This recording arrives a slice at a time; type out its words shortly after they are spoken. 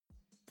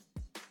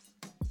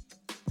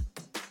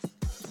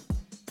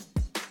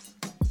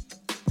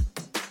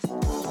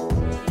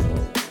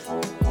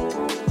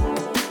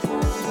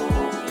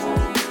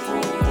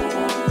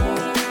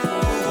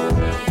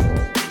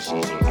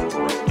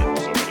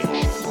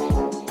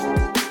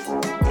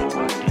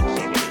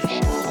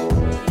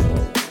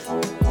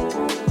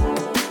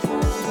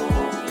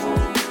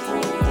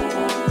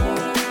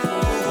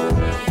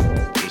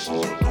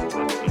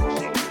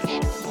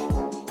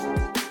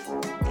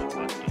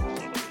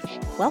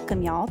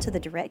welcome y'all to the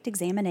Direct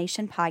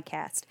Examination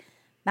Podcast.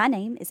 My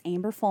name is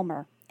Amber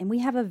Fulmer, and we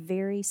have a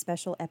very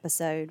special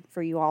episode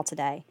for you all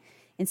today.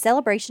 In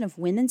celebration of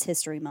Women's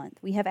History Month,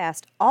 we have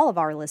asked all of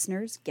our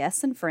listeners,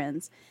 guests, and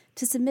friends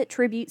to submit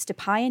tributes to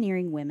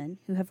pioneering women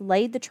who have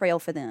laid the trail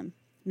for them,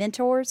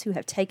 mentors who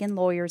have taken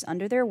lawyers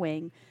under their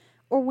wing,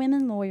 or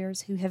women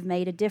lawyers who have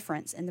made a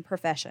difference in the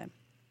profession.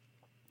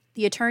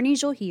 The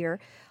attorneys you'll hear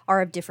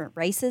are of different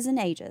races and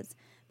ages,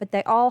 but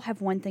they all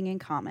have one thing in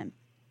common.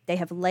 They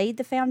have laid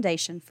the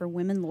foundation for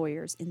women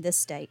lawyers in this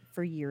state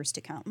for years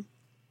to come.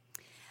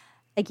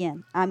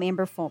 Again, I'm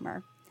Amber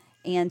Fulmer,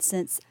 and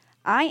since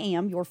I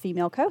am your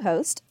female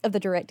co-host of the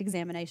Direct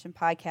Examination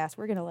Podcast,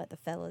 we're going to let the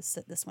fellas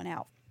sit this one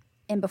out.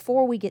 And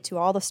before we get to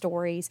all the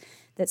stories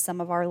that some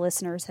of our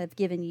listeners have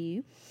given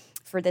you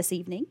for this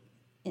evening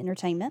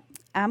entertainment,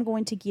 I'm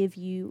going to give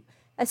you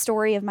a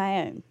story of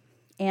my own.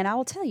 And I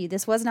will tell you,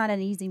 this was not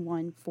an easy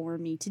one for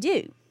me to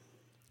do.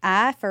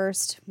 I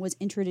first was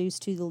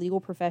introduced to the legal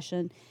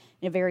profession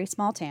in a very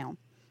small town.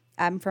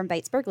 I'm from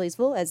Batesburg,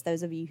 Leesville, as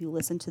those of you who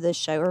listen to this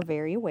show are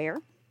very aware.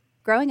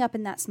 Growing up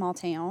in that small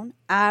town,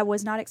 I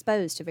was not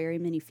exposed to very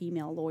many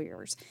female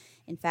lawyers.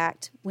 In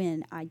fact,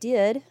 when I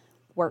did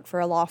work for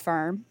a law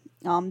firm,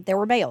 there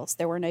were males.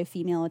 There were no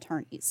female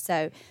attorneys.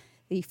 So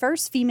the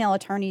first female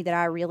attorney that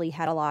I really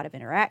had a lot of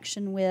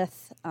interaction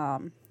with,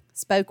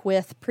 spoke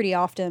with pretty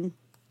often,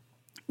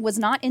 was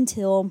not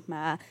until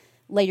my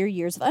later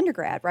years of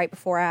undergrad, right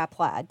before I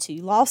applied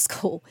to law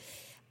school.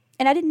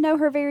 And I didn't know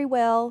her very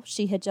well.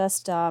 She had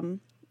just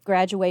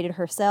graduated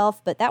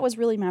herself, but that was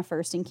really my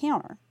first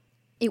encounter.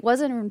 It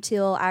wasn't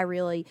until I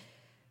really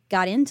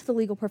got into the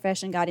legal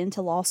profession, got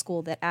into law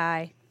school, that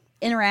I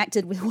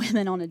interacted with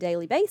women on a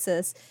daily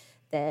basis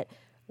that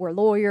were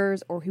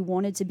lawyers or who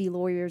wanted to be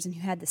lawyers and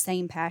who had the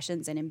same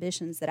passions and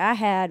ambitions that I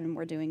had and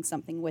were doing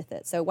something with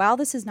it. So while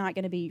this is not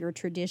going to be your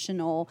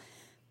traditional,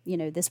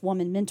 this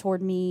woman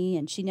mentored me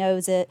and she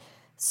knows it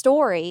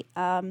story,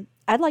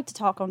 I'd like to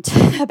talk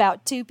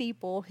about two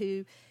people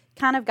who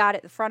kind of got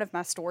at the front of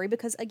my story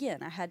because,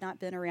 again, I had not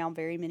been around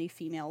very many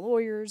female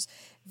lawyers,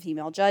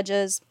 female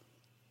judges,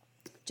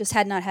 just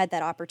had not had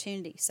that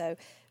opportunity. So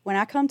when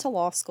I come to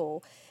law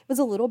school, it was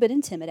a little bit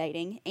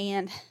intimidating.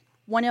 And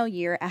 1L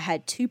year, I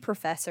had two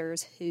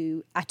professors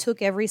who I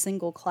took every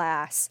single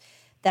class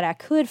that I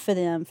could for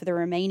them for the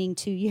remaining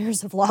 2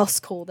 years of law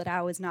school that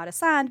I was not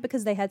assigned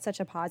because they had such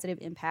a positive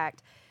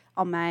impact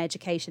on my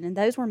education. And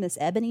those were Miss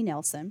Ebony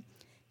Nelson.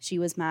 She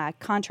was my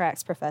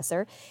contracts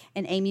professor,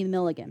 and Amy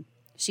Milligan.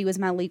 She was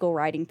my legal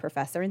writing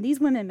professor. And these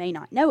women may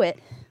not know it,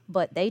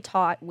 but they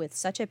taught with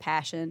such a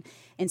passion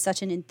and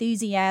such an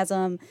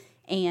enthusiasm,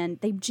 and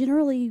they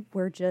generally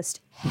were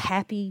just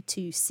happy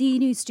to see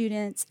new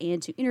students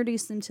and to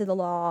introduce them to the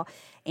law.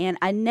 And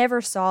I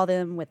never saw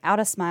them without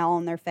a smile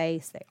on their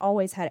face. They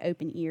always had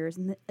open ears.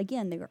 And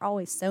again, they were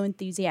always so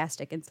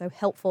enthusiastic and so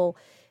helpful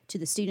to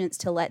the students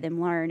to let them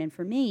learn. And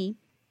for me,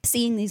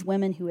 seeing these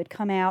women who had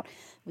come out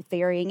with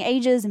varying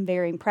ages and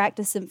varying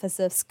practice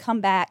emphasis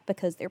come back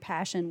because their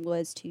passion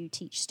was to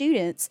teach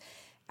students,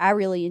 I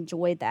really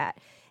enjoyed that.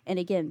 And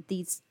again,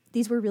 these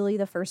were really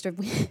the first of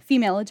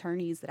female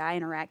attorneys that I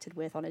interacted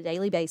with on a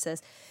daily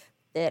basis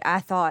that I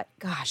thought,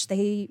 gosh,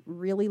 they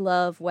really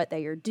love what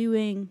they are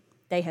doing.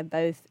 They have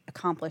both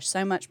accomplished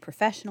so much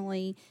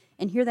professionally,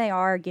 and here they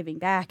are giving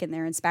back, and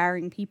they're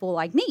inspiring people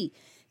like me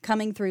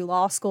coming through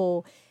law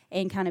school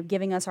and kind of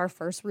giving us our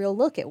first real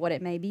look at what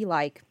it may be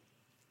like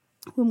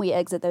when we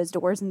exit those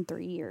doors in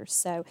 3 years.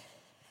 So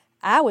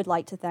I would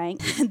like to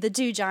thank the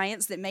two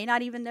giants that may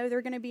not even know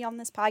they're going to be on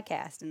this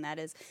podcast, and that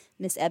is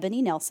Miss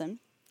Ebony Nelson,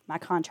 my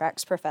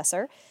contracts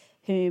professor,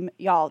 whom,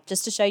 y'all,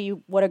 just to show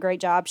you what a great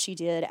job she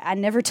did, I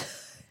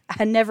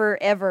never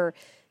ever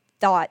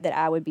thought that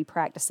I would be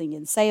practicing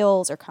in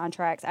sales or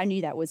contracts. I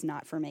knew that was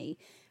not for me,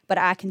 but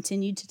I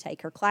continued to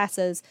take her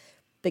classes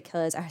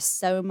because I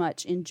so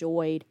much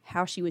enjoyed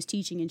how she was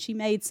teaching, and she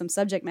made some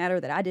subject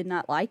matter that I did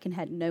not like and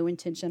had no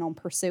intention on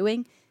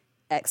pursuing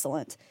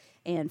excellent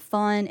and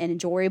fun and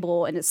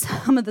enjoyable, and it's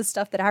some of the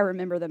stuff that I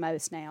remember the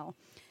most now.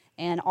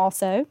 And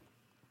also,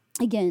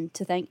 again,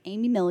 to thank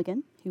Amy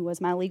Milligan, who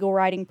was my legal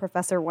writing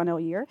professor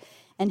 1L year,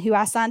 and who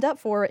I signed up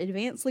for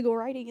advanced legal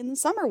writing in the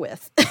summer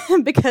with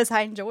because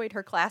I enjoyed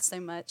her class so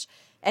much,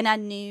 and I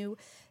knew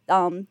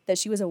that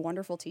she was a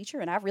wonderful teacher,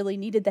 and I really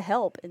needed the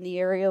help in the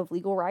area of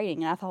legal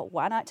writing, and I thought,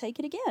 why not take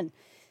it again?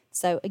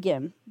 So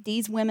again,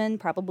 these women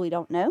probably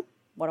don't know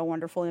what a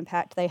wonderful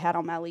impact they had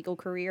on my legal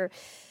career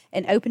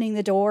and opening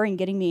the door and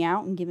getting me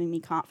out and giving me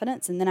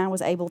confidence. And then I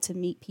was able to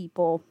meet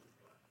people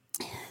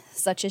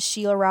such as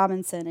Sheila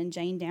Robinson and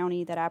Jane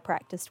Downey that I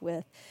practiced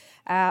with.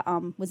 I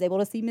was able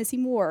to see Missy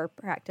Moore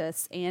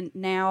practice, and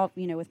now,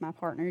 with my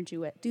partner,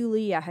 Jewett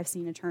Dooley, I have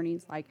seen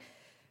attorneys like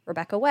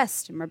Rebecca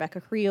West and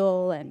Rebecca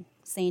Creel and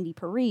Sandy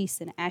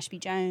Parise and Ashby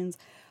Jones,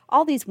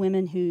 all these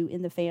women who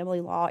in the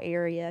family law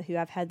area who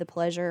I've had the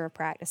pleasure of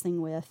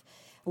practicing with,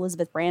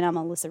 Elizabeth Branham,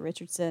 Alyssa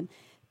Richardson,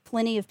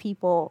 plenty of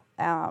people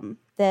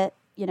that,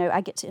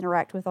 I get to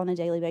interact with on a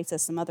daily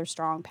basis, some other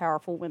strong,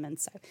 powerful women.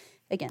 So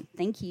again,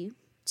 thank you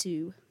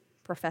to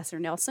Professor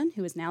Nelson,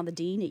 who is now the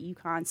Dean at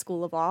UConn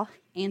School of Law,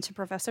 and to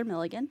Professor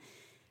Milligan.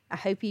 I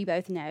hope you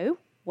both know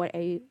what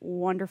a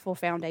wonderful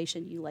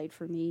foundation you laid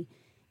for me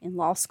in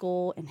law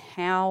school and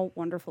how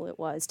wonderful it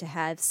was to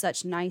have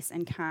such nice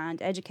and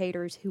kind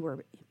educators who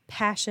were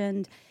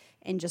passionate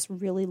and just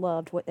really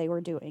loved what they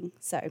were doing.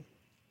 So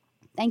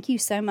thank you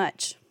so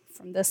much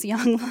from this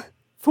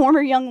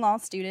former young law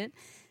student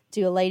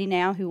to a lady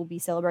now who will be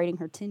celebrating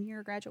her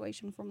 10-year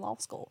graduation from law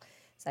school.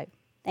 So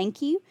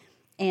thank you.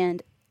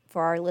 And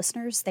for our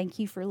listeners, thank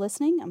you for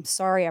listening. I'm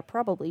sorry I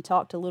probably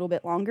talked a little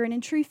bit longer, and in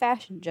true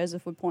fashion,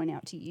 Joseph would point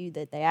out to you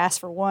that they asked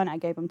for one, I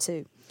gave them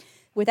two.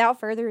 Without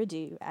further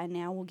ado, I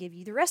now will give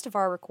you the rest of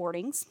our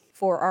recordings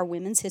for our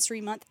Women's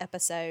History Month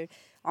episode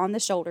on the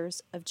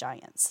shoulders of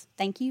giants.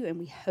 Thank you, and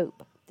we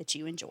hope that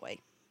you enjoy.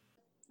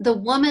 The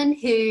woman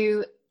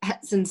who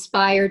has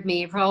inspired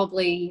me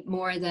probably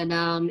more than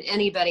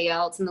anybody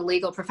else in the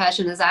legal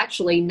profession is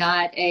actually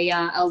not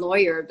a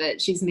lawyer,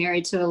 but she's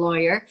married to a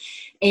lawyer,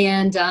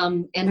 and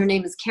her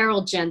name is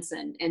Carol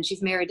Jensen, and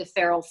she's married to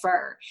Farrell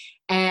Furr.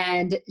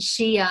 And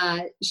she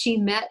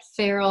met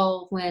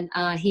Farrell when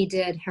he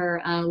did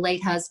her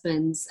late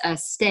husband's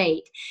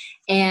estate.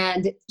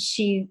 And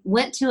she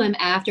went to him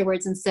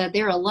afterwards and said,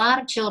 there are a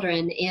lot of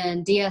children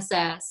in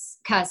DSS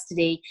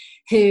custody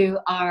who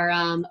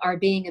are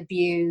being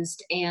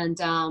abused, and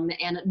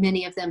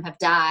many of them have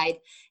died.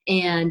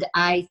 And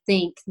I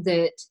think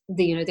that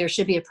there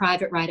should be a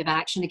private right of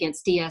action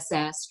against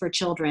DSS for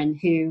children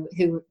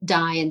who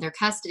die in their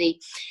custody.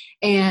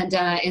 And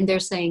they're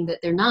saying that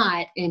they're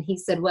not. And he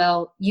said,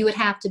 well, you would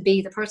have to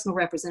be the personal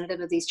representative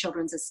of these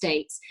children's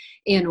estates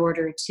in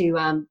order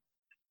to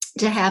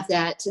have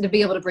that, to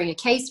be able to bring a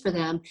case for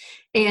them.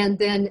 And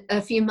then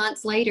a few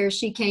months later,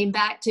 she came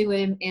back to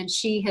him, and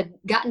she had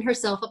gotten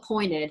herself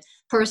appointed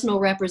personal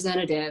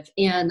representative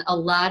in a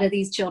lot of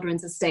these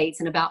children's estates,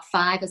 in about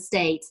 5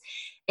 estates.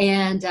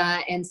 And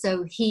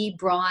so he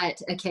brought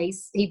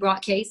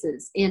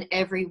cases in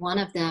every one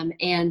of them.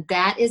 And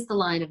that is the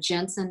line of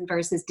Jensen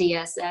versus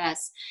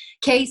DSS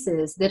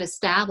cases that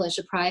establish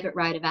a private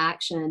right of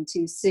action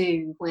to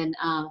sue when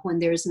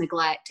there's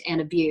neglect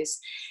and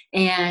abuse.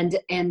 And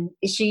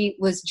she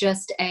was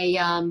just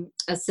a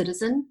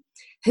citizen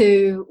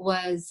who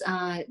was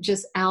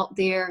just out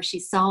there. She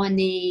saw a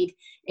need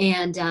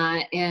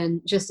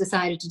and just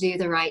decided to do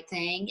the right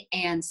thing.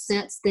 And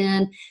since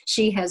then,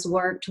 she has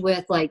worked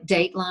with like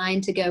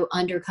Dateline to go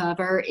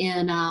undercover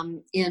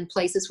in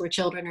places where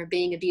children are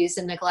being abused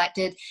and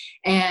neglected.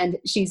 And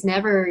she's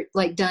never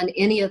done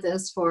any of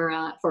this for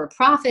a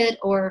profit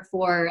or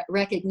for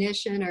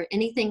recognition or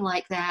anything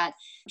like that.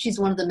 She's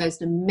one of the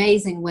most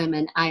amazing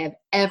women I have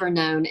ever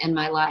known in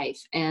my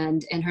life.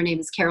 And her name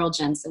is Carol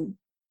Jensen.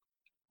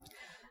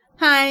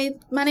 Hi,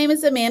 my name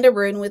is Amanda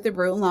Bruton with the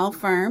Bruton Law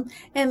Firm,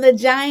 and the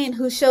giant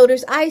whose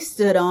shoulders I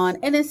stood on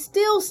and is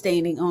still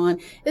standing on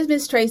is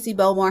Miss Tracy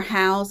Bowmore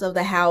Howes of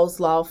the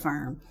Howes Law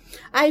Firm.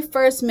 I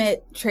first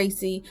met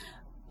Tracy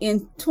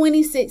in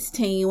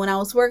 2016 when I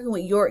was working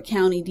with York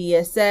County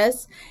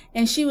DSS,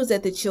 and she was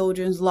at the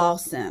Children's Law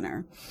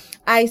Center.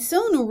 I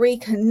soon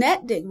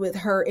reconnected with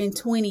her in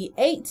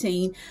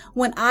 2018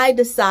 when I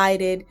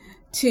decided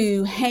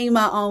to hang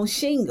my own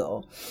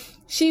shingle.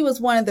 She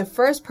was one of the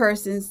first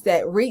persons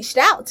that reached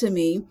out to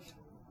me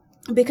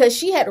because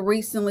she had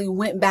recently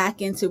went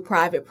back into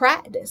private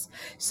practice.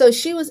 So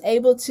she was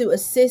able to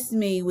assist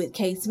me with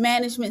case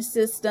management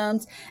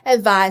systems,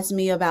 advise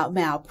me about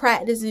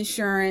malpractice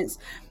insurance,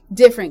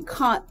 different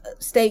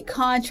state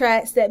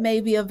contracts that may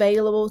be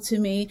available to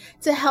me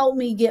to help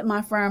me get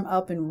my firm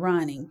up and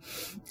running.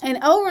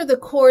 And over the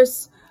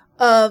course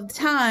of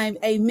time,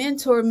 a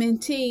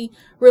mentor-mentee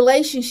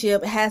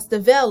relationship has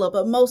developed,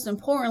 but most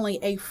importantly,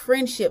 a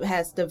friendship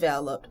has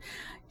developed.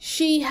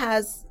 She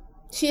has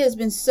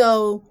been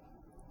so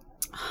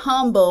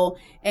humble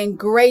and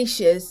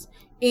gracious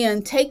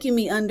in taking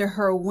me under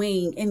her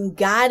wing and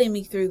guiding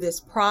me through this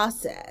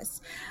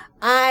process.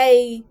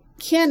 I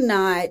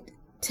cannot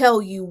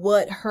tell you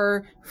what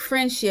her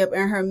friendship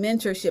and her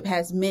mentorship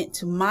has meant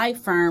to my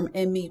firm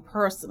and me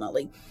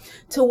personally.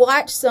 To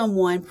watch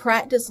someone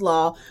practice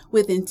law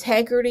with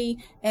integrity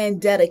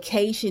and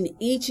dedication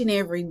each and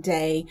every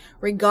day,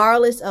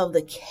 regardless of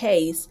the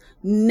case,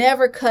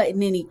 never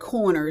cutting any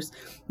corners,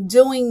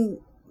 doing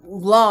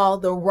law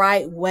the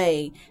right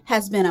way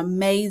has been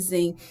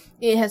amazing.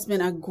 It has been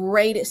a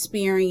great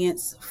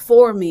experience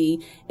for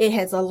me. It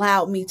has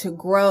allowed me to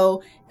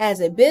grow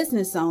as a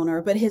business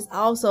owner, but has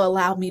also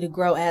allowed me to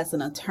grow as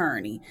an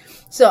attorney.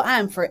 So I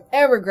am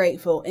forever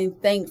grateful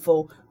and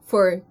thankful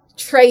for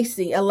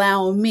Tracy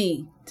allowing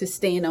me to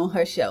stand on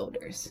her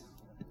shoulders.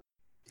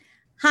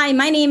 Hi,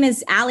 my name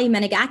is Allie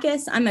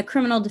Menegakis. I'm a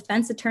criminal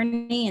defense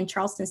attorney in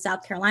Charleston,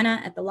 South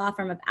Carolina at the law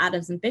firm of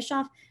Adams and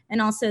Bischoff,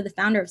 and also the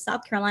founder of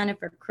South Carolina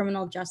for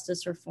Criminal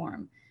Justice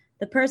Reform.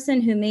 The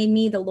person who made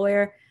me the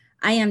lawyer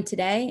I am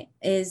today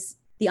is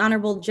the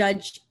Honorable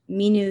Judge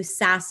Minu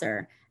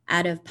Sasser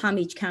out of Palm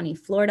Beach County,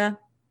 Florida.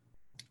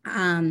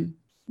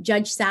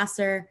 Judge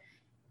Sasser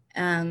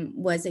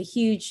was a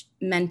huge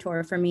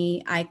mentor for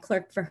me. I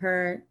clerked for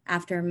her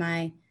after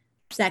my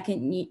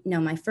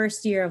my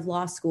first year of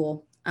law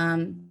school,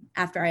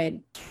 after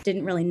I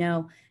didn't really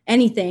know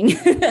anything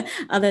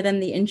other than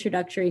the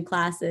introductory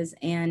classes.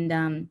 And,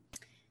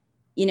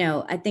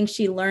 I think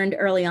she learned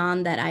early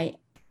on that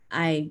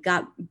I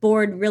got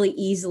bored really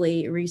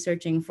easily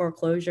researching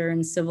foreclosure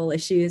and civil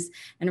issues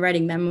and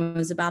writing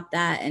memos about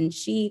that. And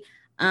she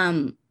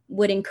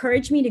would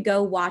encourage me to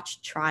go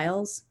watch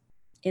trials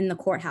in the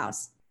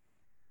courthouse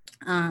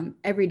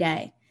every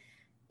day.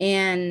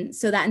 And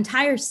so that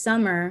entire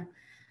summer,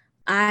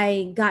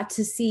 I got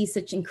to see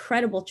such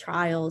incredible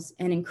trials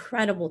and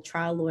incredible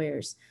trial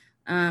lawyers.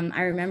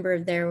 I remember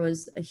there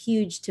was a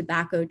huge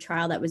tobacco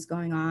trial that was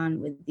going on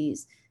with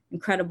these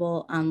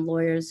incredible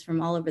lawyers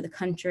from all over the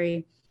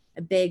country,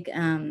 a big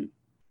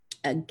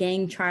a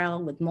gang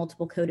trial with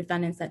multiple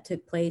co-defendants that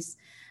took place.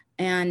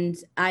 And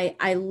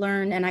I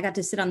learned, and I got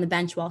to sit on the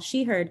bench while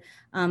she heard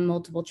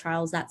multiple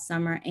trials that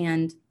summer.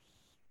 And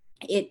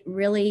it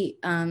really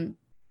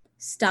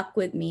stuck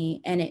with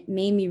me, and it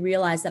made me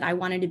realize that I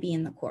wanted to be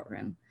in the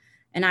courtroom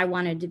and I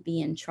wanted to be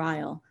in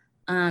trial.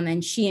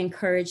 And she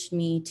encouraged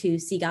me to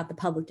seek out the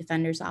public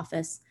defender's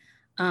office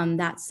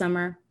that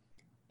summer,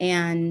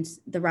 and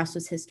the rest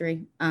was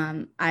history.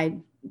 I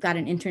got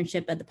an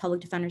internship at the public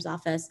defender's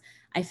office.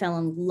 I fell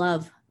in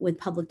love with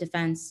public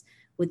defense,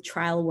 with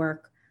trial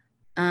work.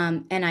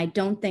 And I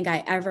don't think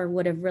I ever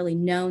would have really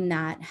known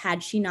that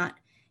had she not,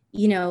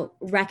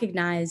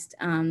 recognized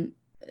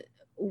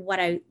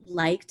what I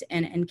liked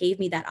and gave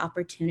me that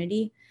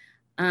opportunity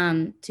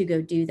to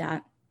go do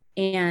that.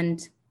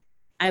 And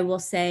I will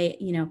say,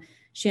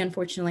 she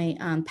unfortunately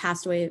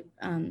passed away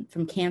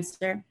from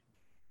cancer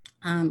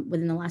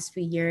within the last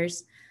few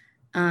years.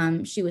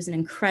 She was an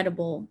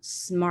incredible,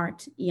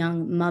 smart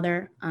young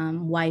mother,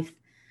 wife,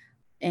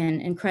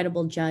 and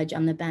incredible judge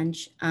on the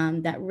bench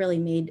that really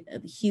made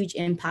a huge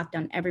impact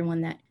on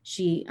everyone that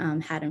she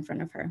had in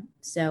front of her.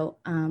 So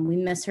we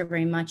miss her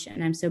very much,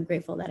 and I'm so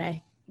grateful that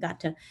I got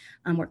to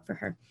work for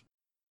her.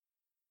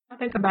 I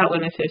think about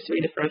women's history,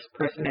 the first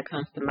person that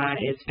comes to mind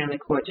is family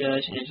court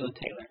judge Angela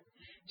Taylor.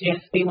 She has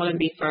to be one of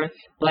the first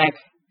Black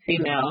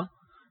female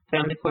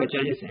family court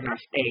judges in our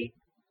state.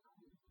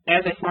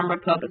 As a former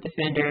public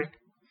defender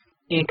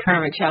and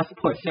current child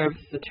support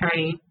services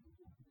attorney,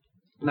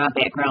 my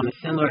background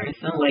is similar in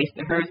some ways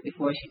to hers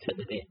before she took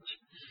the bench.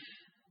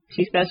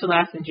 She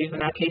specialized in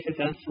juvenile cases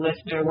as a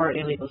solicitor, worked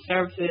in legal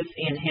services,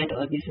 and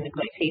handled abuse and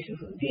neglect cases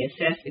with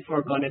DSS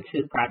before going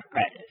into private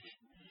practice.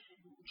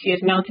 She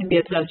is known to be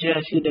a tough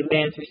judge who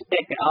demands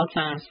respect at all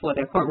times for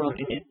their courtroom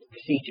and its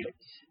procedures.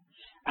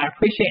 I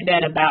appreciate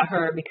that about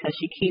her because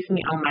she keeps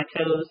me on my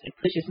toes and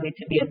pushes me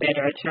to be a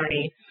better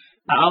attorney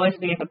by always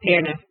being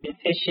prepared and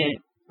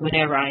efficient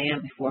whenever I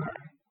am before her.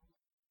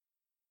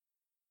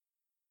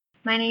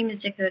 My name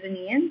is Dakota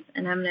Nians,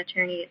 and I'm an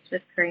attorney at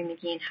Swift Curry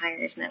McGee &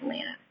 Hires in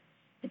Atlanta.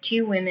 The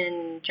two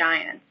women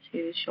giants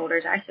whose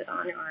shoulders I sit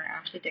on are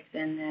Ashley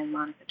Dixon and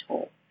Monica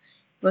Toll.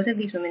 Both of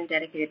these women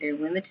dedicated their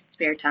limited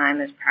spare time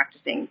as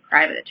practicing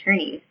private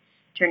attorneys,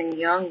 turning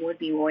young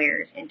would-be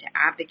lawyers into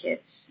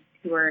advocates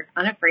who are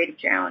unafraid of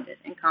challenges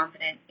and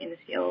confident in the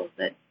skills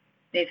that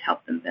they've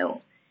helped them build.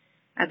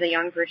 As a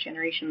young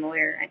first-generation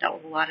lawyer, I dealt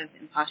with a lot of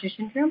imposter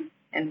syndrome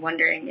and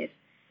wondering if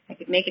I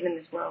could make it in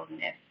this world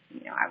and if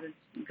I was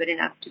good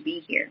enough to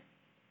be here.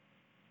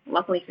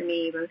 Luckily for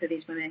me, both of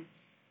these women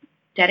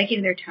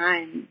dedicated their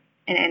time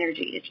and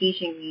energy to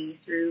teaching me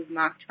through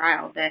mock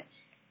trial that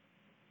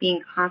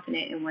being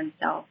confident in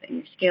oneself and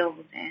your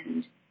skills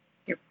and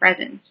your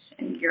presence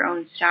and your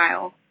own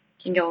style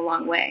can go a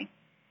long way.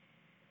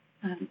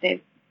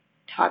 They've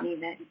taught me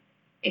that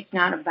it's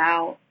not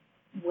about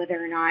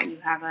whether or not you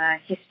have a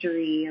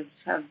history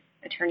of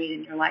attorneys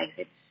in your life.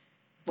 It's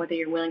whether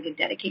you're willing to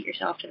dedicate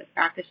yourself to the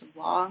practice of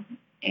law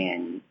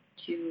and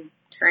to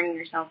turning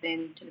yourself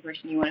into the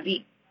person you want to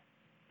be.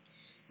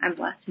 I'm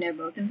blessed to know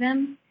both of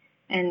them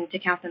and to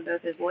count them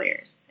both as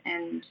lawyers.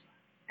 And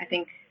I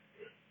think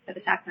that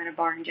the Sacramento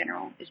Bar in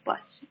general is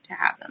blessed to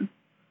have them.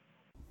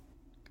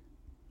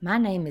 My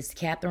name is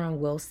Catherine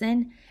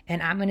Wilson,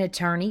 and I'm an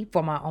attorney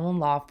for my own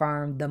law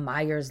firm, the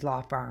Myers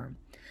Law Firm.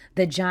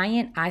 The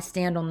giant I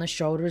stand on the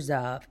shoulders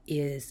of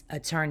is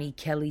attorney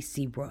Kelly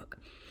Seabrook.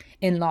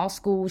 In law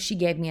school, she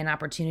gave me an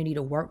opportunity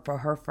to work for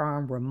her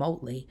firm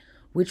remotely,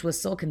 which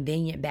was so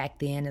convenient back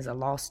then as a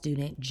law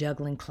student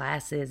juggling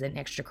classes and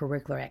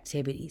extracurricular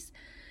activities.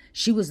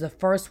 She was the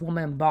first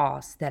woman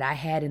boss that I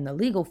had in the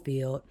legal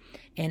field,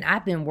 and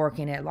I've been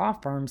working at law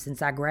firms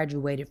since I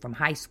graduated from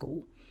high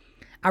school.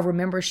 I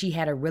remember she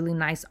had a really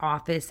nice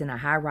office in a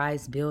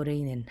high-rise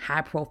building and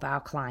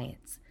high-profile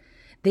clients.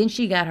 Then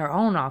she got her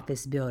own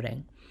office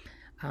building.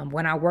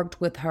 When I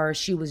worked with her,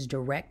 she was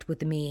direct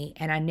with me,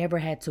 and I never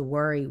had to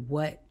worry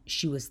what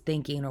she was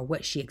thinking or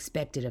what she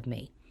expected of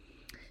me.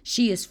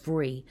 She is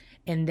free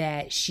in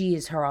that she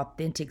is her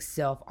authentic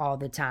self all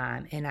the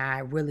time, and I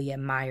really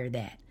admire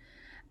that.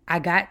 I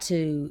got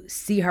to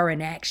see her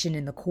in action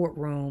in the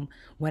courtroom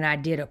when I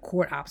did a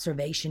court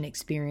observation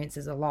experience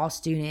as a law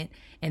student,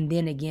 and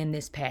then again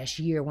this past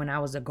year when I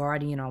was a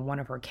guardian on one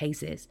of her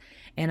cases,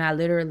 and I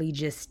literally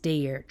just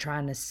stared,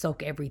 trying to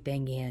soak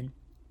everything in.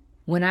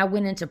 When I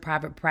went into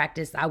private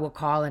practice, I would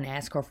call and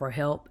ask her for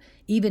help,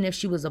 even if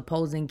she was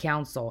opposing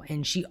counsel,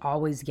 and she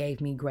always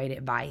gave me great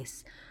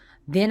advice.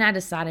 Then I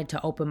decided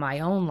to open my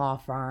own law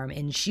firm,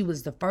 and she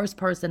was the first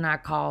person I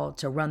called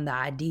to run the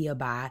idea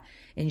by,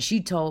 and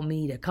she told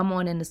me to come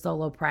on into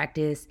solo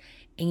practice,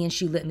 and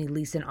she let me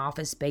lease an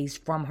office space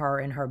from her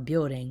in her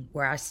building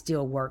where I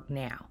still work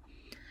now.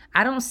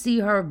 I don't see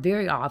her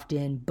very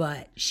often,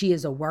 but she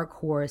is a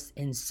workhorse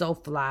and so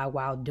fly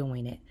while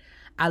doing it.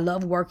 I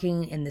love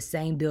working in the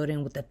same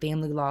building with a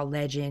family law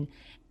legend,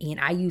 and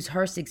I use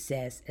her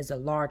success as a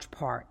large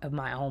part of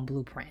my own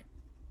blueprint.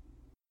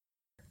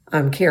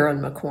 I'm Karen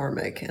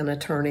McCormick, an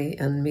attorney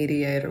and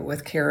mediator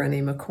with Karen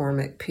E.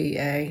 McCormick,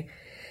 PA,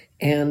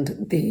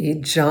 and the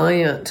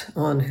giant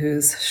on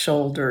whose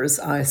shoulders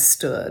I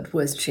stood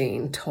was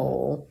Jean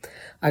Toll.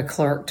 I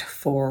clerked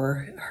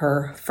for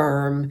her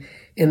firm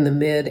in the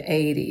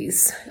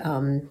mid-'80s,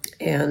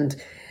 and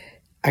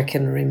I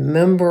can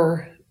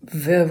remember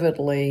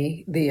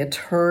vividly the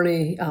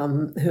attorney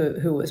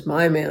who was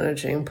my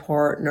managing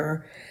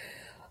partner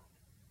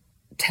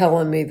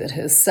telling me that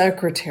his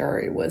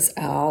secretary was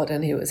out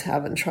and he was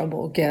having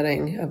trouble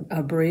getting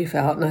a brief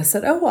out. And I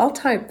said, "Oh, I'll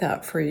type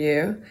that for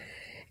you."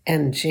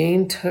 And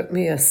Jean took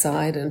me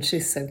aside and she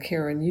said,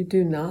 "Karen, you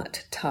do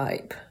not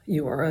type.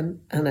 You are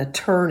an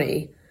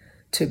attorney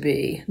to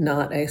be,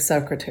 not a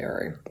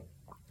secretary."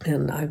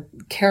 And I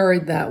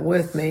carried that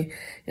with me.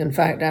 In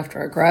fact,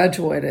 after I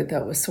graduated,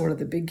 that was sort of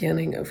the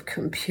beginning of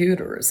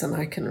computers. And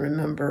I can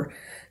remember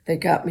they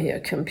got me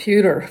a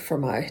computer for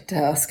my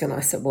desk, and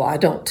I said, "Well, I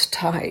don't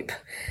type."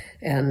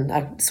 And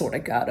I sort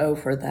of got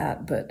over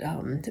that, but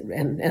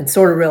and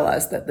sort of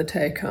realized that the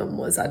take-home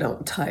was I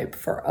don't type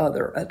for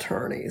other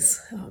attorneys.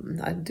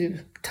 I do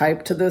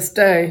type to this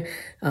day,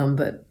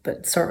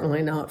 but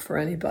certainly not for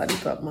anybody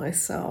but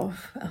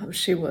myself.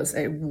 She was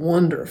a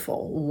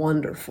wonderful,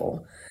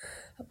 wonderful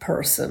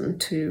person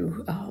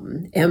to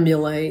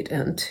emulate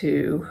and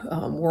to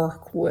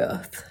work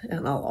with,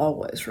 and I'll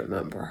always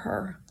remember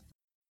her.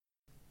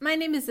 My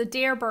name is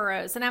Adair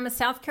Burrows, and I'm a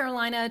South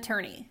Carolina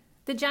attorney.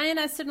 The giant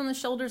I stood on the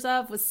shoulders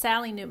of was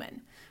Sally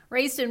Newman.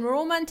 Raised in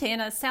rural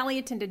Montana, Sally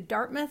attended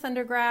Dartmouth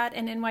undergrad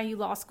and NYU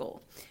Law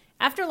School.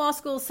 After law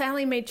school,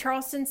 Sally made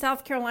Charleston,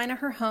 South Carolina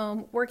her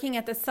home, working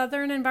at the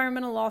Southern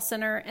Environmental Law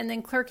Center and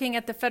then clerking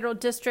at the federal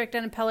district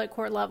and appellate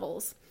court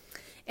levels.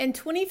 In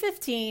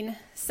 2015,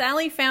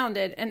 Sally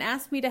founded and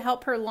asked me to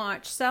help her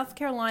launch South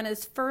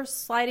Carolina's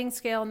first sliding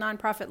scale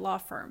nonprofit law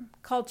firm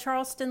called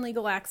Charleston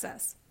Legal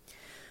Access.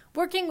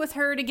 Working with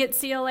her to get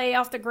CLA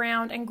off the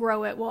ground and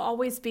grow it will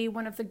always be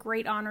one of the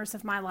great honors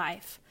of my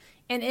life,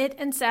 and it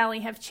and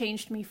Sally have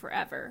changed me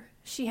forever.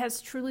 She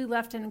has truly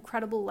left an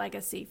incredible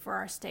legacy for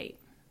our state.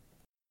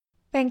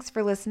 Thanks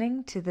for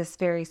listening to this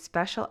very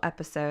special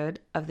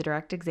episode of the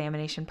Direct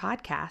Examination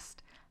Podcast.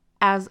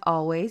 As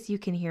always, you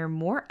can hear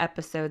more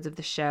episodes of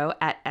the show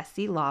at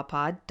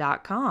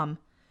sclawpod.com.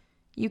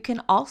 You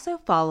can also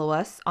follow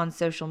us on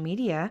social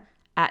media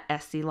at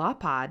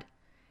sclawpod.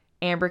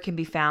 Amber can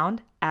be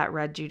found at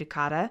Red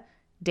Judicata,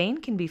 Dane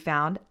can be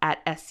found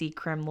at SC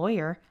Crim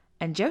Lawyer,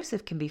 and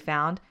Joseph can be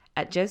found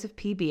at Joseph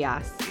P.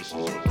 Bias.